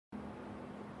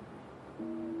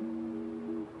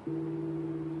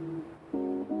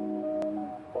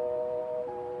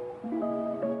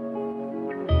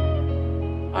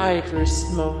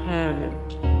Idris Mohammed,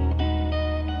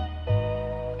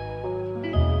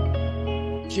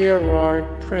 Gerard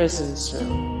Prezenzer,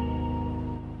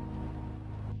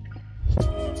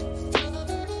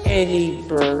 Eddie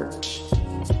Burt,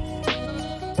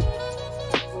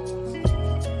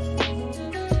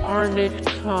 Arnett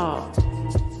Cobb,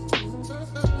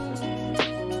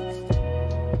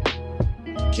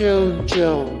 Joe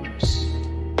Jones,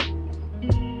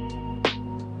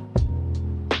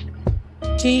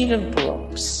 Tina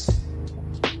Brooks,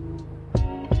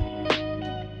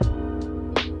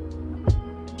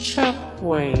 Chuck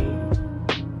Wayne,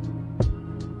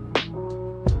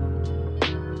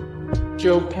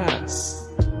 Joe Pass.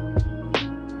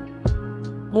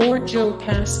 More Joe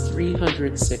Pass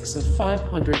 306 of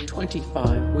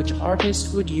 525. Which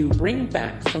artist would you bring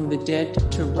back from the dead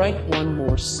to write one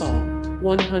more song?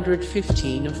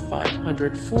 115 of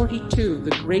 542.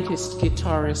 The greatest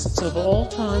guitarists of all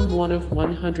time. 1 of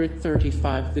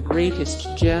 135. The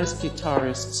greatest jazz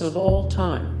guitarists of all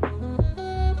time.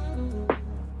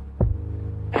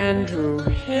 Andrew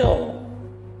Hill,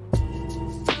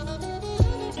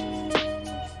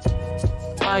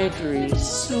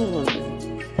 Idris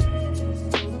Suleiman,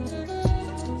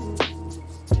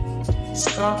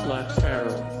 Scott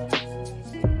LaFaro.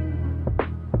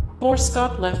 For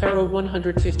Scott LaFaro,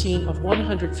 115 of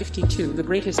 152. The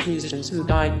greatest musicians who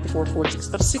died before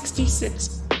 46 of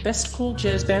 66. Best cool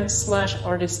jazz bands /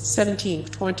 artists, 17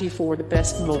 of 24. The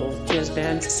best mobile jazz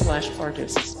bands /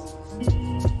 artists.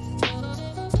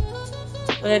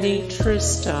 Eddie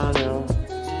Tristano,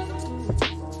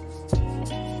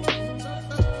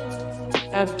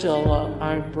 Abdullah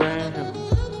Ibrahim,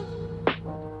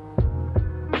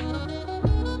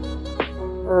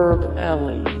 Herb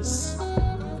Ellis,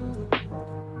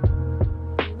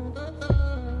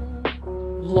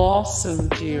 Lawson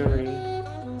Deary,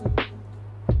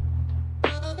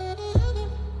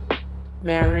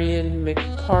 Marion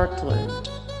McPartland,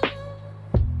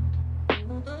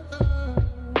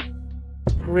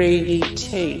 Grady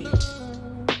Tate,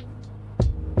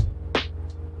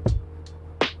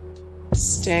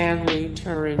 Stanley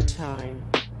Turrentine,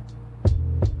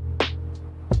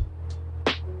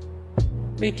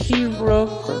 Mickey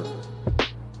Roker,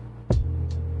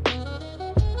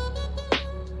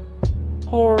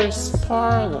 Horace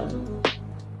Parlan,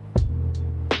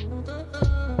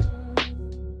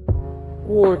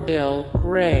 Wardell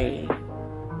Gray,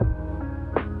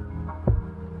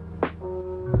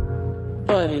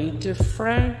 Buddy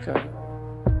DeFranco,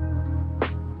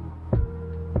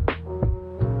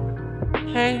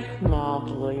 Hank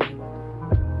Mobley,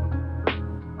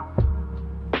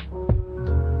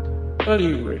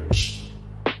 Buddy Rich,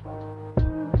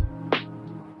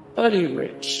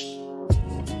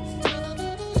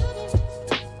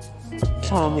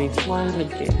 Tommy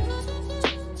Flanagan,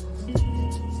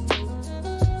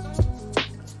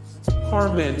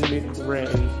 Harmon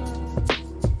McRae,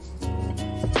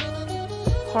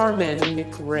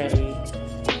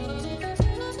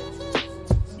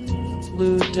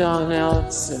 Lou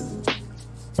Donaldson,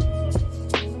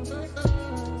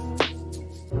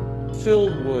 Phil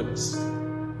Woods,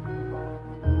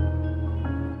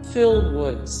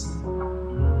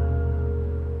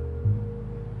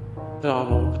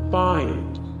 Donald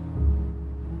Bryant,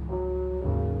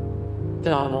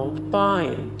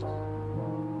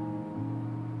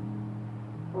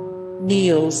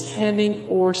 Niels Henning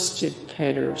Orsted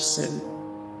Pedersen,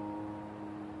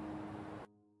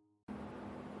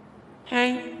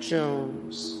 Hank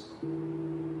Jones,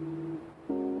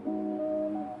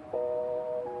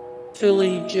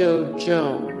 Philly Joe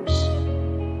Jones,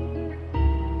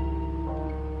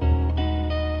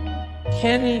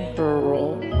 Kenny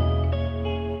Burrell,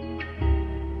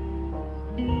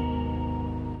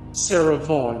 Sarah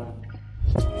Vaughan.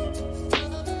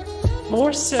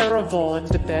 More Sarah Vaughan.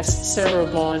 The best Sarah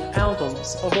Vaughan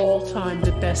albums of all time.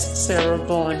 The best Sarah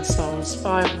Vaughan songs,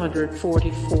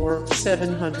 544,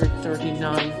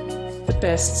 739. The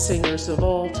best singers of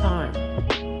all time.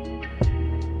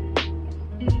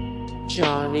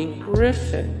 Johnny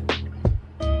Griffin,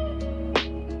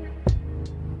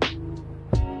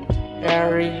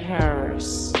 Barry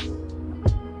Harris,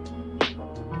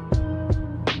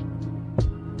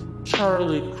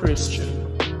 Charlie Christian,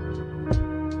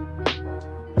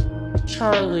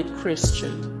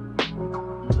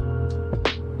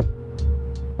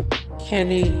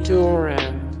 Kenny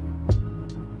Dorham,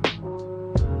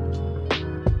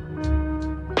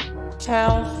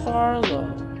 Tal Farlow,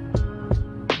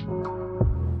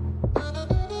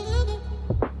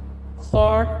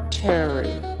 Clark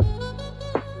Terry,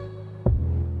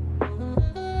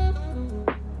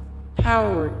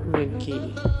 Howard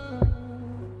McGee,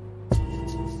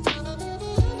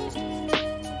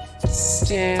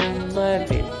 Dan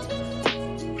Levy,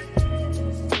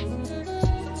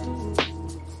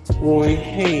 Roy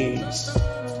Hayes,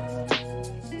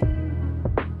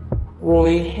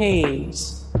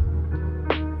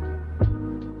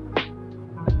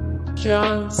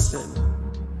 Johnson,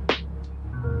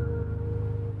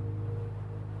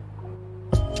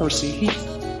 Percy Heath.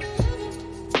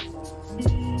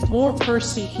 More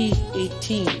Percy Heath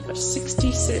 18 of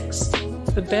 66.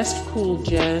 The best cool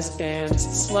jazz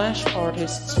bands /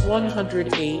 artists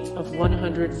 108 of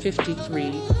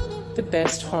 153. The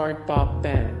best hard bop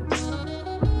bands.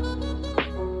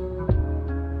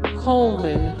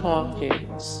 Coleman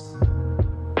Hawkins,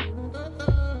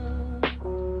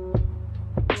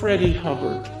 Freddie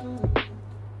Hubbard.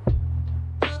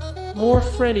 More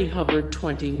Freddie Hubbard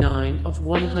 29 of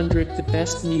 100. The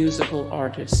best musical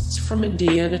artists from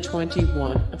Indiana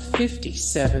 21 of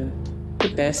 57. The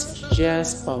best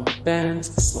jazz bump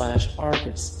bands /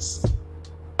 artists.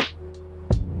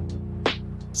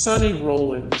 Sonny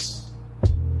Rollins.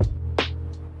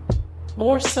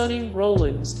 More Sonny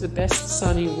Rollins. The best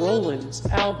Sonny Rollins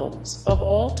albums of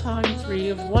all time 3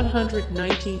 of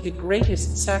 190. The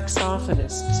greatest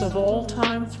saxophonists of all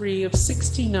time 3 of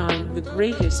 69. The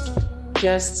greatest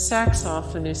jazz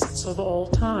saxophonists of all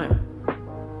time.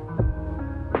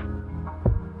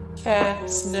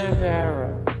 Fats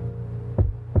Navarro,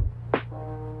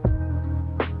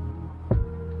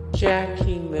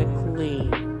 Jackie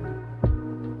McLean,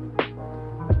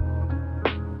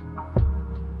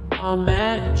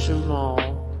 Ahmad Jamal,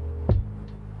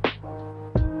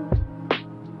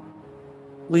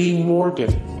 Lee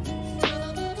Morgan.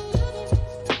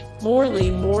 More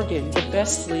Lee Morgan. The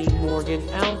best Lee Morgan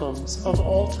albums of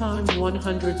all time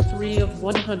 103 of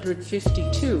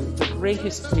 152. The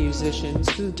greatest musicians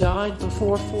who died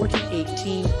before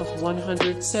 2018 of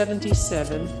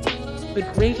 177. The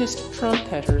greatest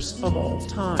trumpeters of all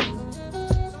time.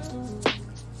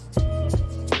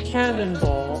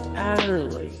 Cannonball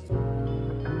Adderley,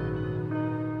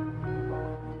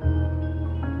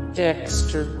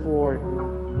 Dexter Gordon,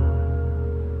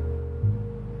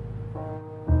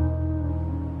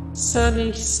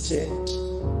 Sonny Stitt,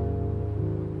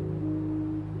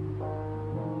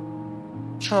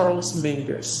 Charles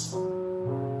Mingus.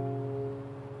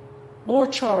 More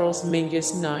Charles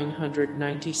Mingus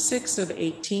 996 of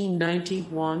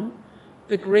 1891.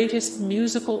 The greatest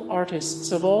musical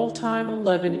artists of all time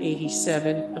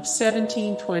 1187 of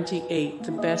 1728.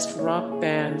 The best rock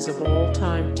bands of all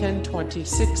time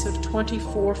 1026 of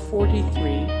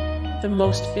 2443. The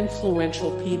most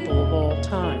influential people of all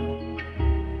time.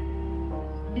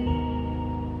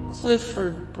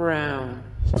 Clifford Brown,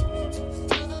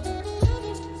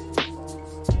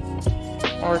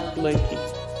 Art Blakey.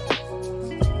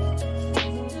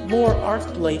 More Art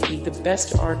Blakey. The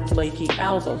best Art Blakey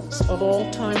albums of all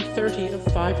time 30 of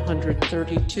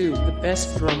 532. The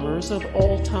best drummers of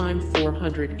all time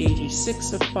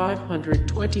 486 of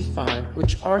 525.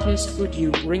 Which artist would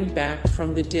you bring back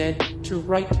from the dead to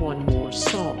write one more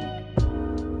song?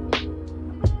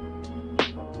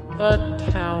 Bud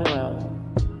Powell,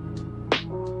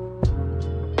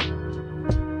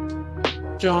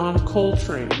 John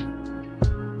Coltrane.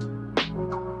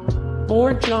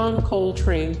 More John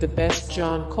Coltrane. The best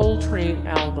John Coltrane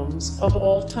albums of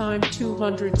all time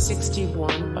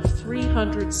 261 of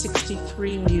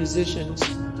 363 musicians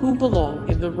who belong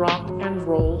in the Rock and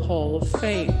Roll Hall of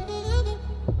Fame.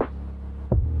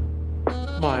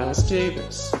 Miles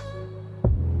Davis.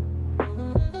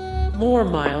 More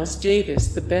Miles Davis.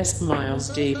 The best Miles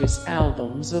Davis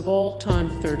albums of all time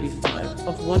 35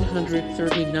 of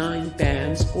 139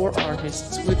 bands or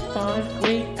artists with 5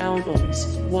 great albums,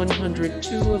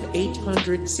 102 of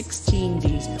 816.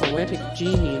 These poetic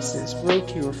geniuses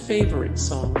wrote your favorite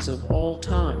songs of all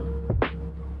time.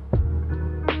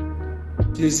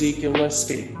 Dizzy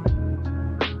Gillespie.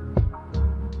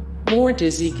 More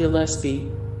Dizzy Gillespie.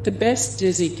 The best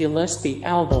Dizzy Gillespie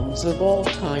albums of all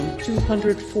time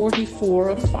 244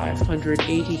 of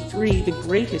 583. The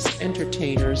greatest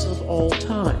entertainers of all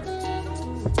time.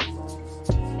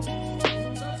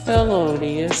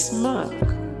 Thelonious Monk,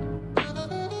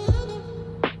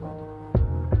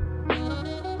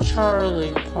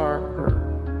 Charlie Parker.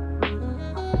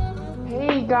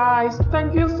 Hey guys,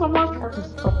 thank you so much for the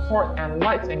support and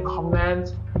likes and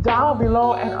comments down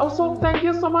below, and also thank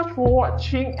you so much for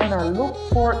watching, and I look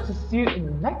forward to see you in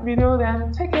the next video.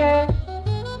 Then take care,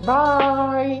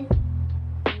 bye.